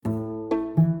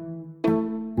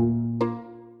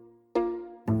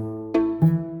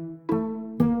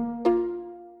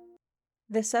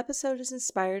This episode is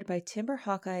inspired by Timber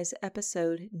Hawkeye's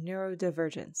episode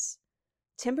Neurodivergence.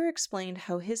 Timber explained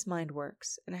how his mind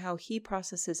works and how he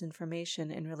processes information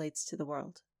and relates to the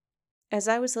world. As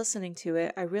I was listening to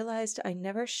it, I realized I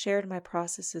never shared my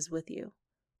processes with you.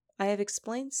 I have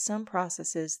explained some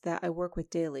processes that I work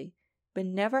with daily, but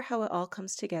never how it all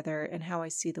comes together and how I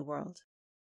see the world.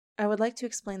 I would like to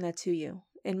explain that to you,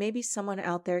 and maybe someone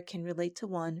out there can relate to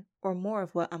one or more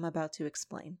of what I'm about to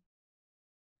explain.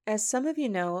 As some of you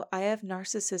know, I have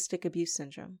narcissistic abuse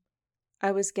syndrome.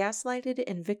 I was gaslighted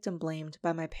and victim blamed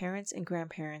by my parents and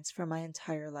grandparents for my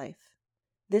entire life.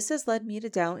 This has led me to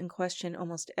doubt and question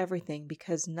almost everything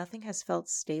because nothing has felt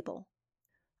stable.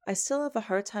 I still have a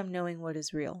hard time knowing what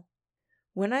is real.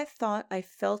 When I thought I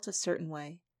felt a certain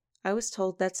way, I was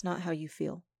told that's not how you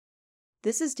feel.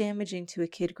 This is damaging to a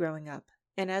kid growing up,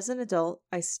 and as an adult,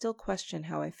 I still question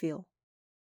how I feel.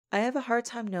 I have a hard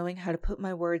time knowing how to put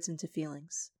my words into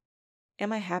feelings.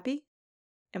 Am I happy?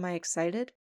 Am I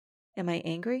excited? Am I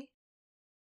angry?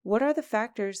 What are the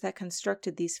factors that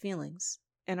constructed these feelings,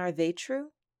 and are they true?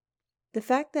 The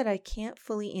fact that I can't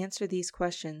fully answer these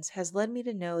questions has led me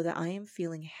to know that I am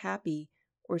feeling happy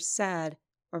or sad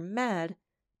or mad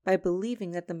by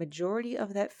believing that the majority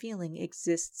of that feeling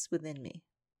exists within me.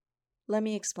 Let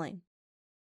me explain.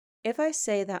 If I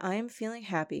say that I am feeling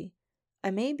happy,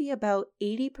 I may be about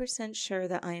 80% sure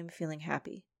that I am feeling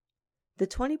happy. The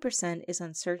 20% is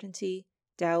uncertainty,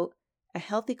 doubt, a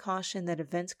healthy caution that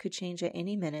events could change at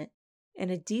any minute, and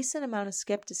a decent amount of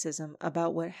skepticism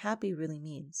about what happy really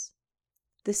means.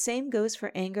 The same goes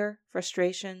for anger,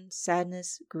 frustration,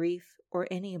 sadness, grief, or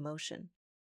any emotion.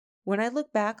 When I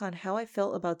look back on how I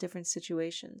felt about different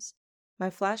situations,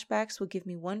 my flashbacks will give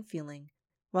me one feeling,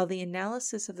 while the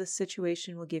analysis of the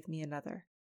situation will give me another.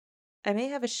 I may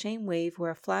have a shame wave where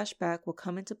a flashback will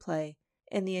come into play,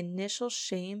 and the initial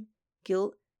shame,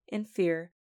 guilt, and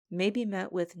fear may be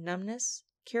met with numbness,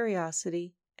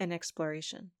 curiosity, and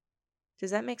exploration. Does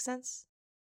that make sense?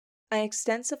 I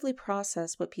extensively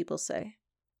process what people say.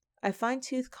 I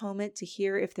fine-tooth comb it to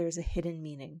hear if there is a hidden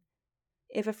meaning.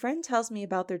 If a friend tells me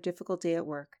about their difficult day at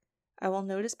work, I will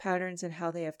notice patterns in how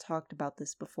they have talked about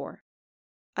this before.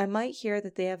 I might hear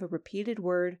that they have a repeated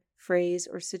word, phrase,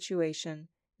 or situation,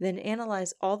 then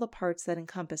analyze all the parts that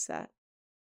encompass that.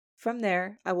 From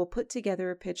there, I will put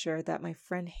together a picture that my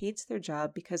friend hates their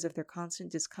job because of their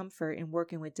constant discomfort in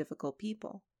working with difficult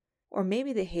people. Or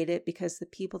maybe they hate it because the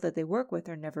people that they work with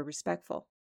are never respectful.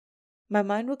 My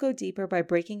mind will go deeper by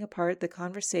breaking apart the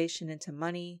conversation into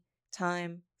money,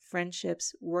 time,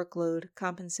 friendships, workload,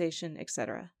 compensation,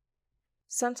 etc.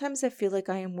 Sometimes I feel like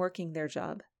I am working their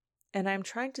job, and I am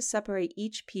trying to separate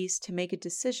each piece to make a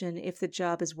decision if the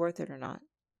job is worth it or not.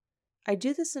 I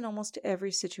do this in almost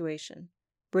every situation,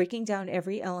 breaking down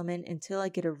every element until I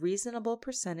get a reasonable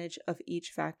percentage of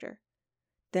each factor.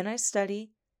 Then I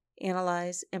study,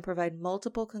 analyze, and provide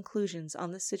multiple conclusions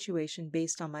on the situation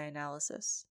based on my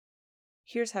analysis.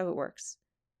 Here's how it works.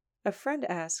 A friend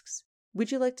asks,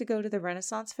 "Would you like to go to the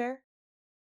Renaissance Fair?"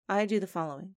 I do the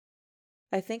following.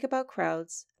 I think about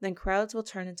crowds, then crowds will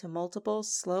turn into multiple,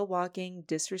 slow-walking,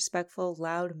 disrespectful,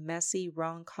 loud, messy,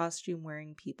 wrong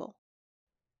costume-wearing people.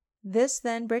 This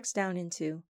then breaks down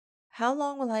into, how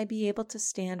long will I be able to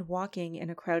stand walking in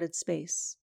a crowded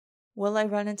space? Will I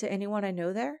run into anyone I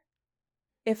know there?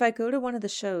 If I go to one of the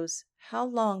shows, how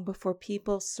long before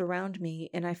people surround me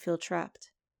and I feel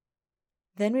trapped?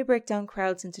 Then we break down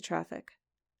crowds into traffic.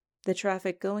 The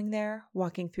traffic going there,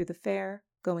 walking through the fair,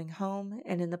 going home,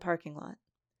 and in the parking lot.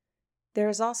 There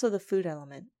is also the food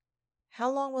element. How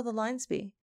long will the lines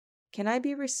be? Can I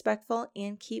be respectful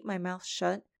and keep my mouth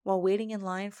shut while waiting in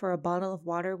line for a bottle of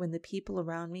water when the people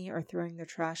around me are throwing their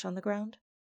trash on the ground?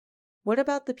 What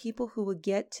about the people who will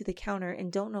get to the counter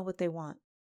and don't know what they want?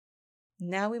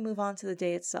 Now we move on to the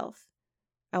day itself.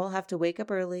 I will have to wake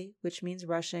up early, which means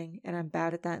rushing, and I'm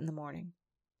bad at that in the morning.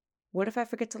 What if I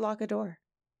forget to lock a door?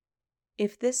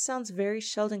 If this sounds very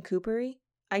Sheldon Cooper-y,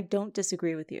 I don't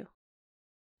disagree with you.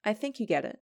 I think you get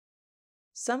it.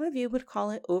 Some of you would call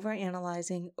it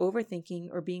overanalyzing, overthinking,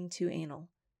 or being too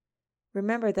anal.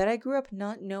 Remember that I grew up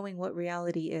not knowing what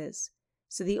reality is,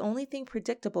 so the only thing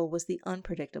predictable was the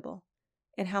unpredictable,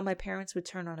 and how my parents would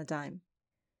turn on a dime.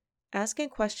 Asking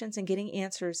questions and getting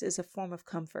answers is a form of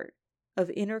comfort, of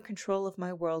inner control of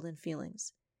my world and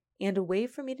feelings, and a way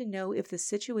for me to know if the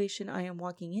situation I am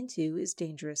walking into is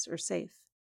dangerous or safe.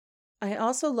 I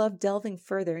also love delving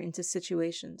further into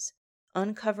situations,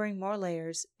 uncovering more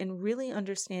layers, and really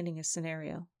understanding a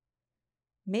scenario.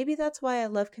 Maybe that's why I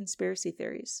love conspiracy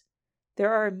theories.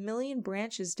 There are a million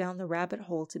branches down the rabbit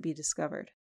hole to be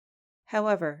discovered.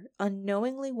 However,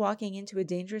 unknowingly walking into a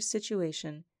dangerous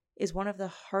situation is one of the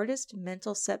hardest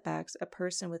mental setbacks a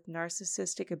person with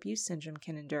narcissistic abuse syndrome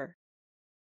can endure.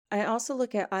 I also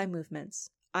look at eye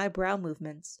movements, eyebrow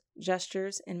movements,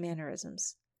 gestures, and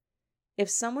mannerisms. If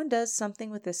someone does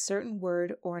something with a certain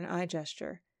word or an eye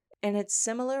gesture, and it's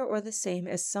similar or the same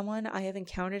as someone I have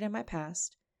encountered in my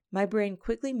past, my brain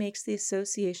quickly makes the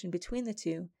association between the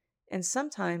two and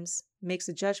sometimes makes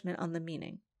a judgment on the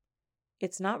meaning.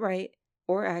 It's not right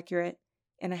or accurate,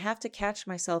 and I have to catch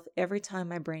myself every time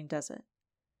my brain does it.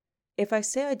 If I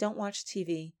say I don't watch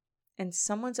TV and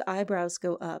someone's eyebrows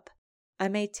go up, I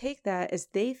may take that as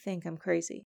they think I'm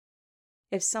crazy.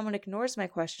 If someone ignores my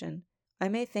question, I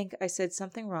may think I said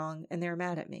something wrong and they're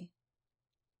mad at me.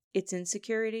 It's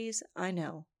insecurities, I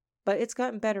know, but it's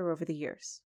gotten better over the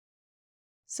years.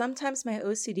 Sometimes my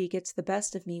OCD gets the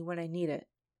best of me when I need it,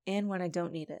 and when I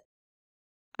don't need it.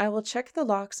 I will check the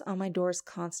locks on my doors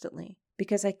constantly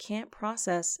because I can't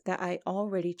process that I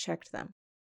already checked them.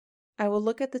 I will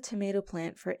look at the tomato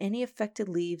plant for any affected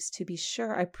leaves to be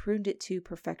sure I pruned it to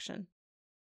perfection.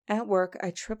 At work,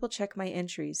 I triple check my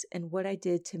entries and what I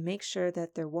did to make sure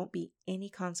that there won't be any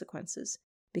consequences,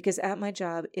 because at my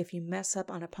job, if you mess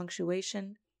up on a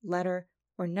punctuation, letter,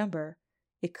 or number,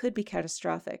 it could be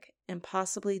catastrophic and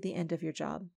possibly the end of your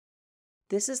job.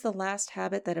 This is the last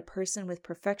habit that a person with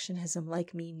perfectionism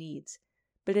like me needs,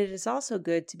 but it is also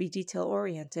good to be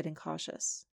detail-oriented and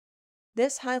cautious.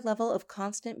 This high level of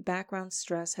constant background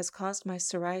stress has caused my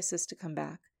psoriasis to come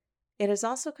back. It has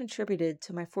also contributed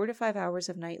to my 4 to 5 hours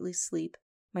of nightly sleep,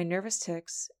 my nervous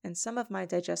tics, and some of my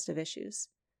digestive issues.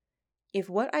 If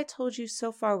what I told you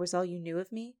so far was all you knew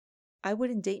of me, I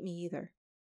wouldn't date me either.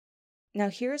 Now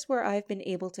here's where I've been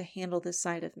able to handle this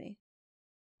side of me.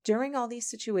 During all these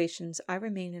situations, I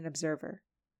remain an observer.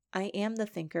 I am the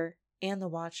thinker and the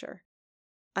watcher.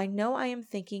 I know I am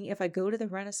thinking if I go to the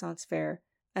Renaissance Fair,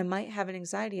 I might have an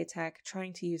anxiety attack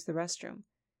trying to use the restroom,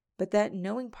 but that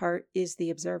knowing part is the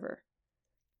observer.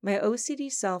 My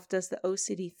OCD self does the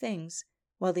OCD things,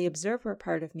 while the observer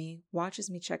part of me watches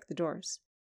me check the doors.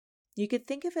 You could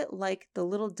think of it like the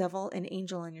little devil and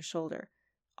angel on your shoulder,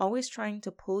 always trying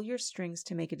to pull your strings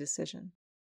to make a decision.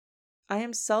 I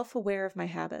am self-aware of my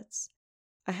habits.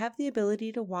 I have the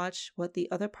ability to watch what the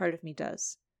other part of me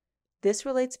does. This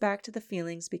relates back to the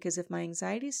feelings because if my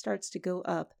anxiety starts to go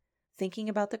up, thinking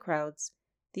about the crowds,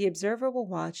 the observer will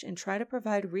watch and try to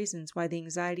provide reasons why the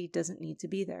anxiety doesn't need to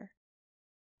be there.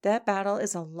 That battle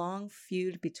is a long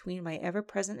feud between my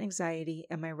ever-present anxiety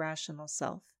and my rational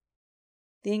self.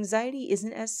 The anxiety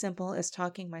isn't as simple as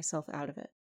talking myself out of it.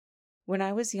 When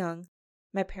I was young,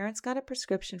 my parents got a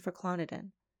prescription for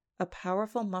Clonidine, a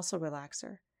powerful muscle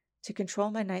relaxer, to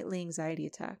control my nightly anxiety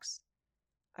attacks.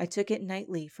 I took it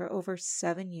nightly for over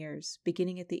 7 years,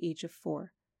 beginning at the age of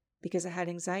 4, because I had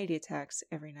anxiety attacks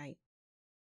every night.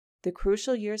 The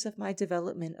crucial years of my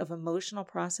development of emotional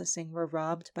processing were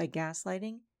robbed by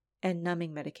gaslighting and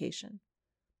numbing medication.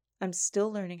 I'm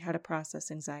still learning how to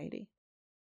process anxiety.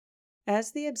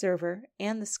 As the observer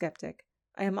and the skeptic,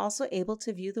 I am also able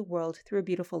to view the world through a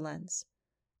beautiful lens.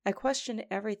 I question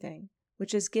everything,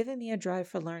 which has given me a drive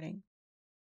for learning.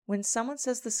 When someone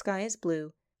says the sky is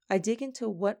blue, I dig into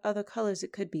what other colors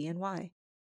it could be and why.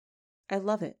 I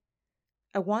love it.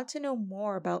 I want to know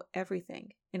more about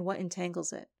everything and what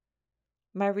entangles it.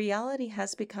 My reality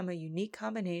has become a unique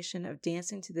combination of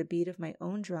dancing to the beat of my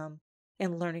own drum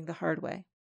and learning the hard way.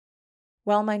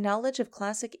 While my knowledge of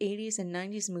classic 80s and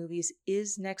 90s movies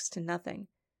is next to nothing,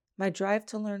 my drive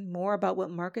to learn more about what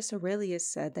Marcus Aurelius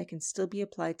said that can still be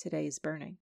applied today is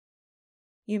burning.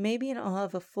 You may be in awe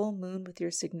of a full moon with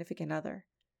your significant other.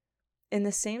 In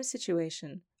the same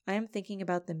situation, I am thinking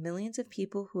about the millions of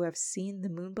people who have seen the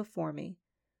moon before me,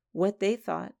 what they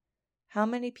thought, how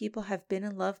many people have been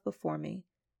in love before me,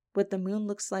 what the moon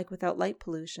looks like without light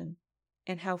pollution,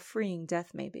 and how freeing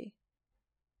death may be.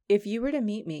 If you were to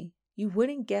meet me, you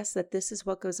wouldn't guess that this is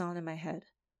what goes on in my head.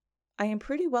 I am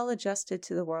pretty well adjusted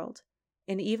to the world,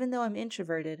 and even though I'm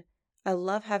introverted, I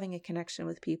love having a connection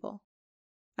with people.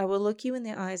 I will look you in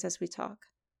the eyes as we talk.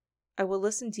 I will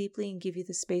listen deeply and give you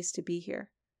the space to be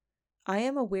here. I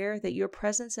am aware that your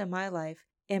presence in my life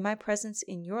and my presence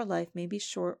in your life may be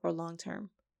short or long term.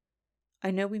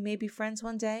 I know we may be friends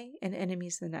one day and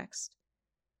enemies the next.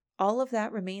 All of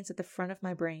that remains at the front of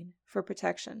my brain for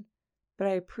protection, but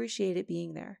I appreciate it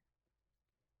being there.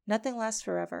 Nothing lasts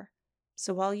forever,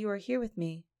 so while you are here with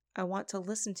me, I want to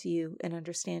listen to you and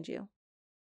understand you.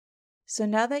 So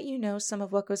now that you know some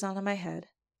of what goes on in my head,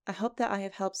 I hope that I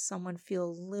have helped someone feel a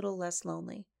little less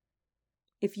lonely.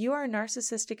 If you are a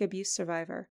narcissistic abuse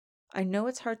survivor, I know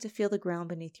it's hard to feel the ground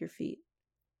beneath your feet.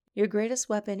 Your greatest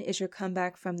weapon is your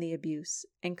comeback from the abuse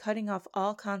and cutting off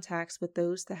all contacts with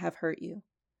those that have hurt you.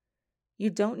 You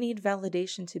don't need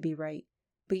validation to be right,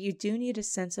 but you do need a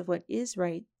sense of what is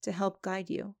right to help guide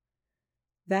you.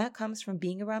 That comes from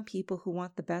being around people who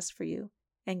want the best for you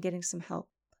and getting some help.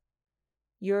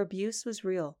 Your abuse was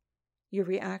real. Your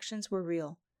reactions were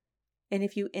real. And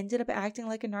if you ended up acting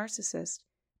like a narcissist,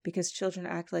 because children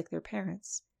act like their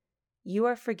parents, you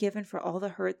are forgiven for all the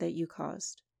hurt that you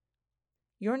caused.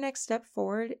 Your next step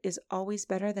forward is always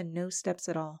better than no steps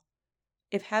at all.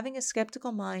 If having a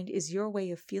skeptical mind is your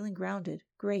way of feeling grounded,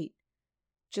 great.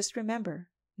 Just remember,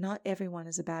 not everyone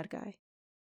is a bad guy.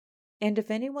 And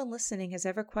if anyone listening has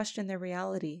ever questioned their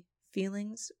reality,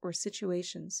 feelings, or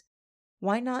situations,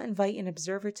 why not invite an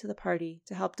observer to the party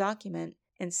to help document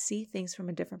and see things from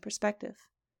a different perspective?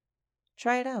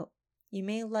 Try it out. You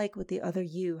may like what the other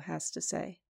you has to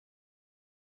say.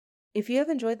 If you have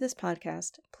enjoyed this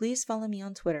podcast, please follow me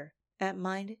on Twitter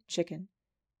 @MindChicken,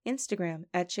 Instagram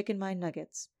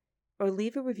 @ChickenMindNuggets, or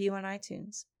leave a review on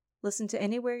iTunes. Listen to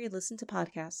anywhere you listen to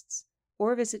podcasts,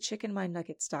 or visit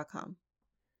chickenmindnuggets.com.